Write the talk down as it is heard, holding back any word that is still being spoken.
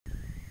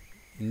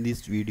In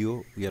this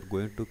video, we are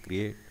going to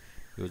create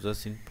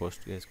users in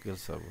PostgreSQL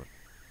server.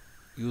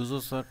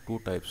 Users are two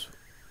types.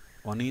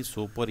 One is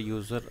super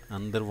user,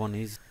 another one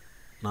is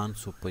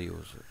non-super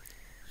user.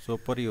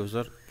 Super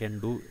user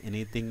can do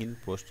anything in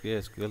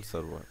PostgreSQL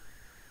server.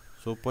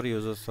 Super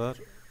users are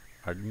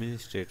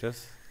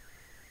administrators.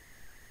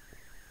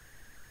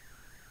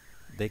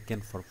 They can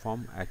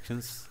perform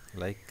actions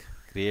like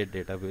create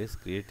database,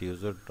 create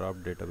user, drop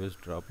database,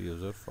 drop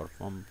user,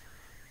 perform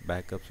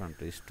backups and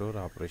restore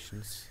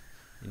operations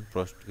in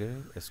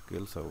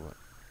PostgreSQL server.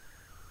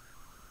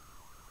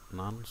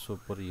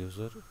 Non-super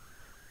user,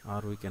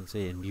 or we can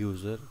say end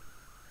user,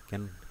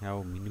 can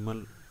have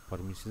minimal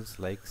permissions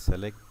like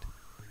select,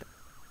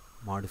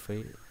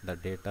 modify the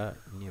data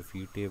in a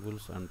few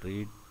tables and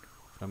read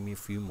from a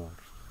few more.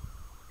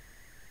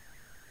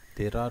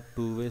 There are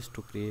two ways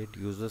to create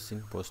users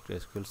in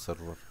PostgreSQL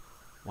server.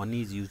 One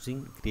is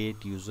using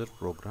create user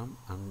program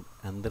and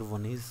another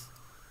one is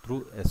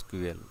through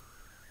SQL.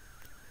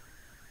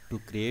 To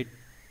create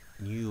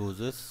new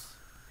users,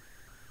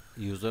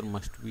 user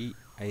must be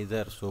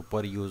either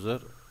super user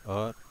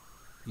or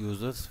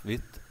users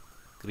with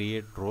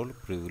create role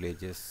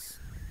privileges.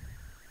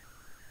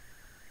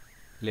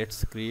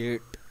 Let's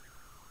create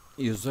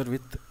user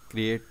with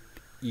create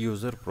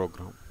user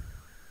program.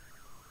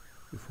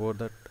 Before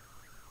that,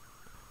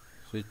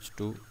 switch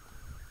to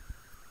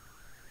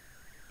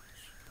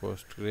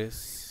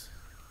Postgres.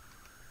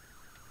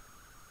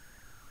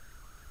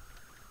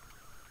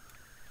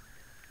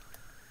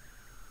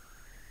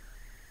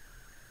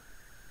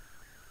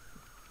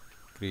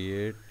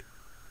 Create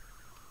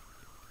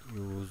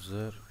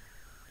user,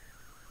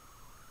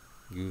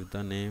 give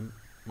the name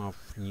of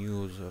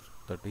new user,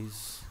 that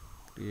is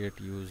create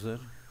user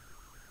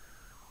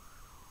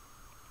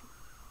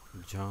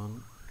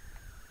John,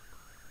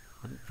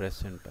 and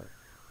press enter.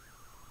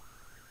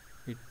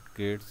 It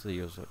creates the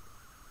user.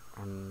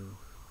 And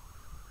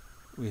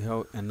we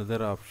have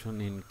another option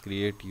in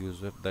create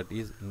user, that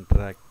is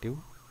interactive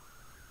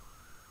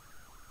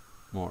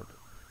mode.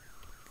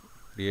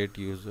 Create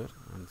user,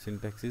 and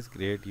syntax is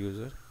create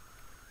user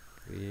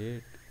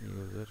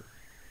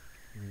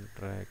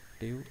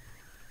interactive,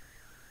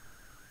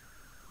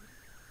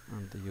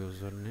 and the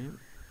username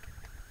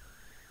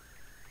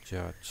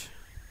George.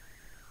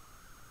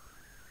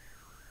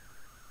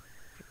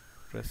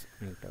 Press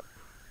enter.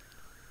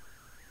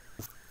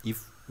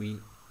 If we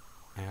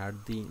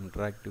add the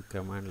interactive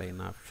command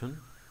line option,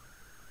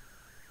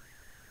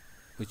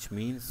 which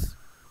means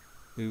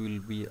we will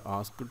be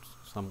asked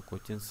some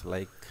questions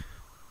like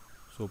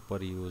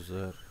super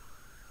user,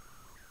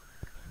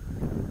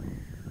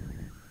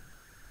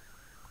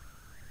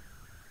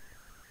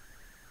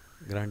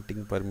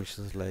 granting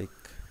permissions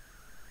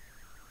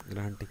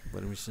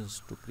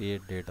to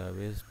create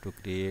database, to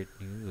create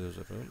new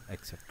user role,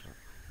 etc.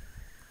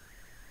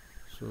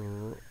 So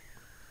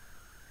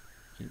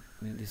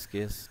in this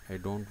case, I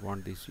don't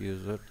want this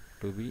user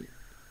to be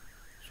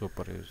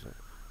super user.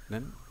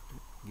 Then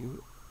give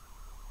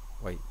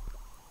Y.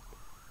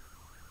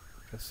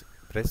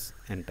 Press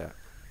enter.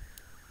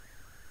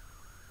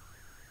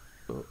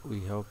 So we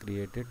have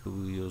created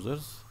two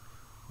users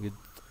with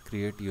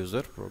create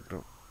user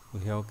program. We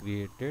have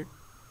created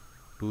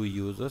two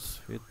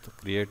users with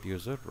create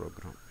user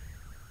program.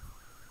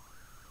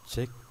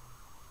 Check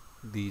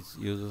these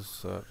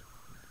users are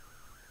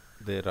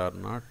there or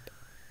not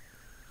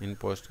in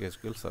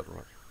PostgreSQL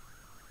server.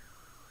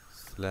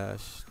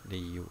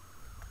 /du.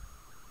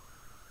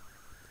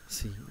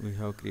 See, we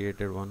have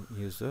created one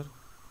user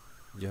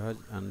George,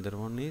 another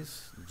one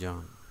is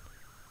John.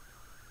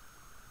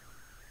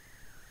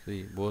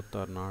 See, both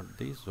are not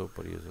the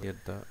super user. Here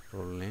the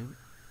role name,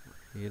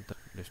 here the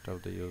list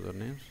of the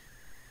usernames,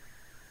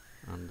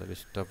 and the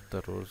list of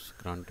the roles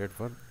granted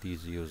for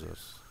these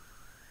users.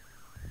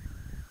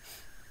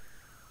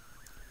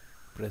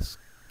 Press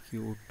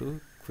Q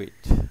to quit.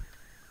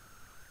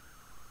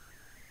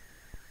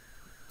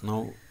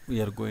 Now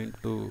we are going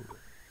to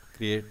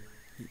create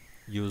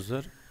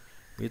user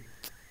with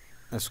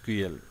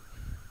SQL.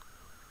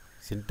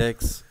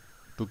 Syntax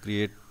to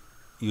create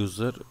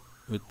user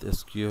with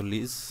SQL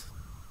is,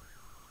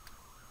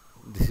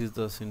 this is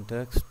the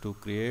syntax to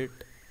create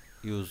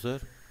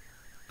user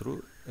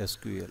through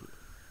SQL.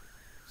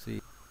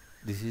 See,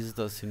 this is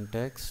the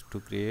syntax to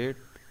create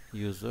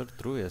user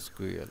through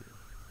SQL.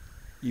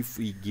 If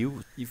we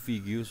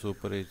give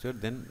super user,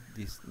 then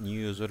this new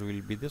user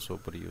will be the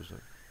super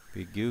user. If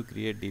we give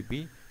create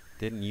DB,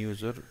 then new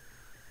user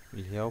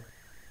will have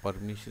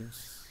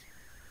permissions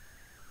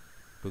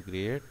to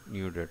create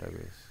new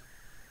database.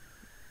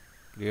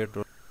 Create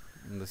role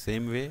in the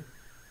same way,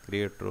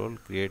 create role,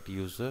 create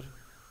user.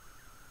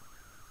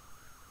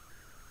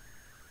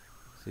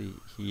 See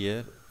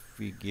here, if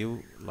we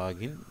give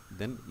login,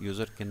 then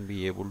user can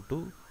be able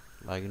to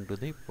log into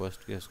the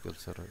PostgreSQL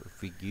server.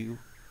 If we give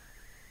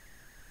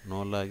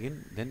no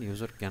login, then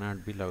user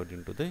cannot be logged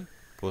into the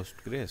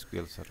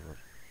PostgreSQL server.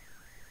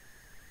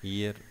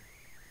 Here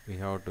we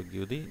have to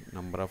give the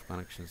number of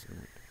connections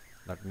limit.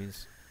 That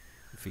means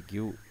if we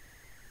give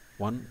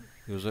one,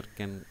 user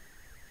can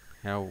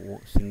have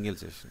single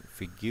session. If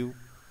we give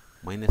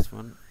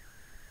 -1,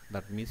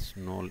 that means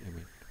no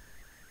limit.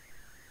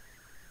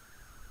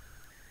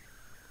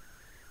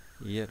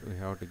 Here we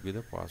have to give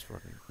the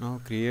password. Now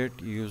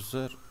create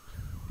user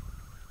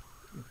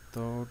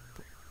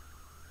without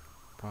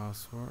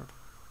password.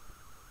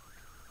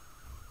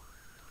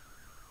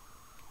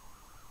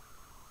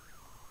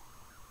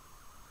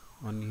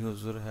 One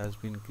user has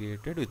been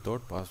created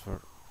without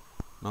password.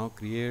 Now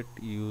create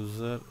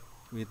user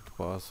with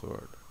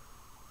password.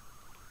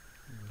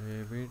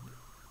 David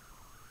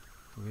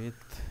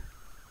with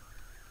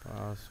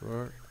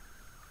password,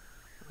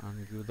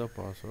 and give the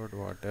password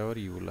whatever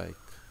you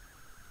like.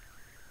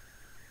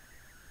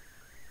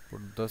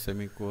 Put the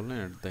semicolon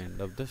at the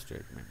end of the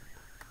statement.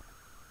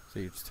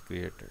 See, it's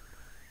created.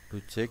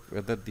 To check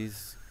whether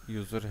this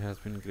user has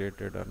been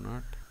created or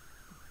not,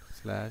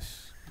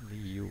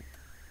 /du.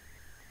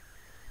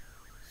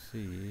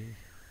 See,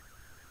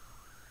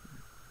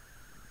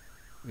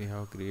 we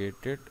have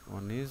created,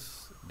 one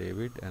is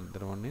David and the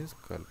other one is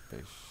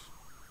Kalpesh.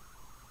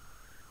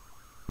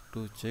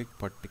 To check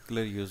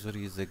particular user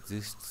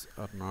exists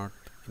or not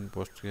in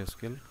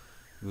PostgreSQL,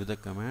 use the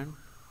command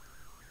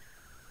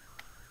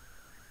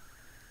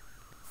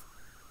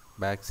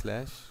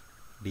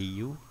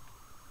 \du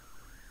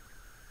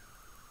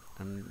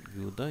and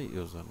give the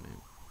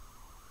username.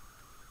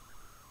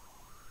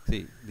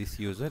 See, this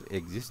user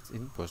exists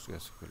in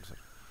PostgreSQL, sir.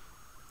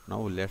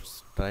 Now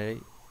let's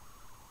try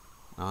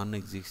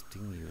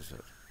non-existing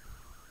user.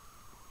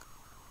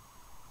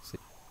 See,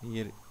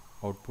 here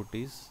output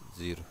is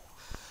 0.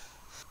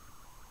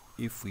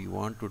 If we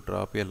want to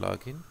drop a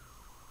login,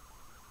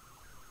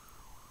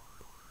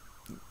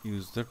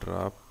 use the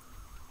drop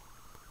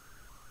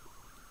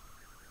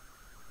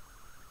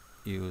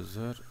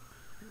user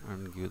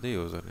and give the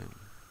username.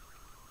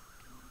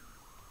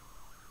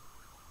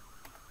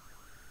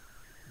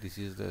 This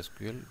is the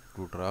SQL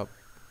to drop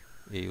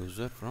a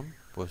user from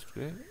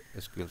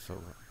PostgreSQL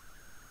server.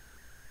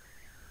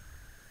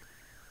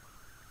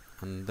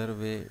 Another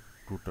way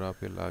to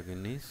drop a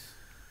login is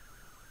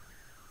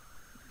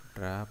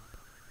drop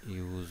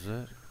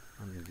user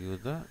and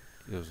give the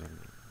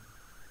username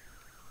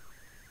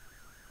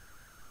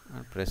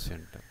and press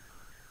enter.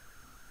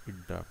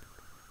 It dropped.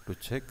 To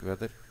check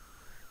whether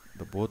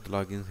the both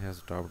logins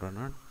has dropped or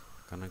not,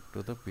 connect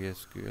to the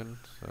PSQL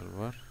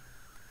server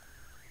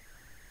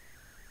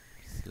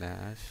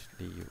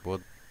 /du.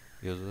 Both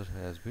user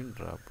has been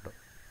dropped.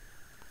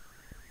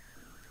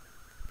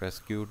 Press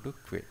Q to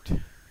quit.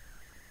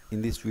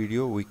 In this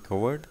video we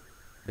covered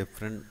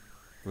different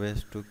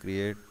ways to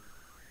create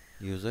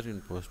user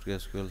in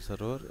PostgreSQL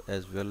server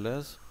as well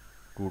as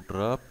to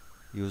drop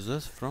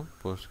users from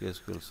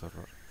PostgreSQL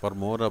server. For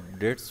more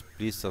updates,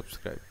 please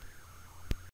subscribe.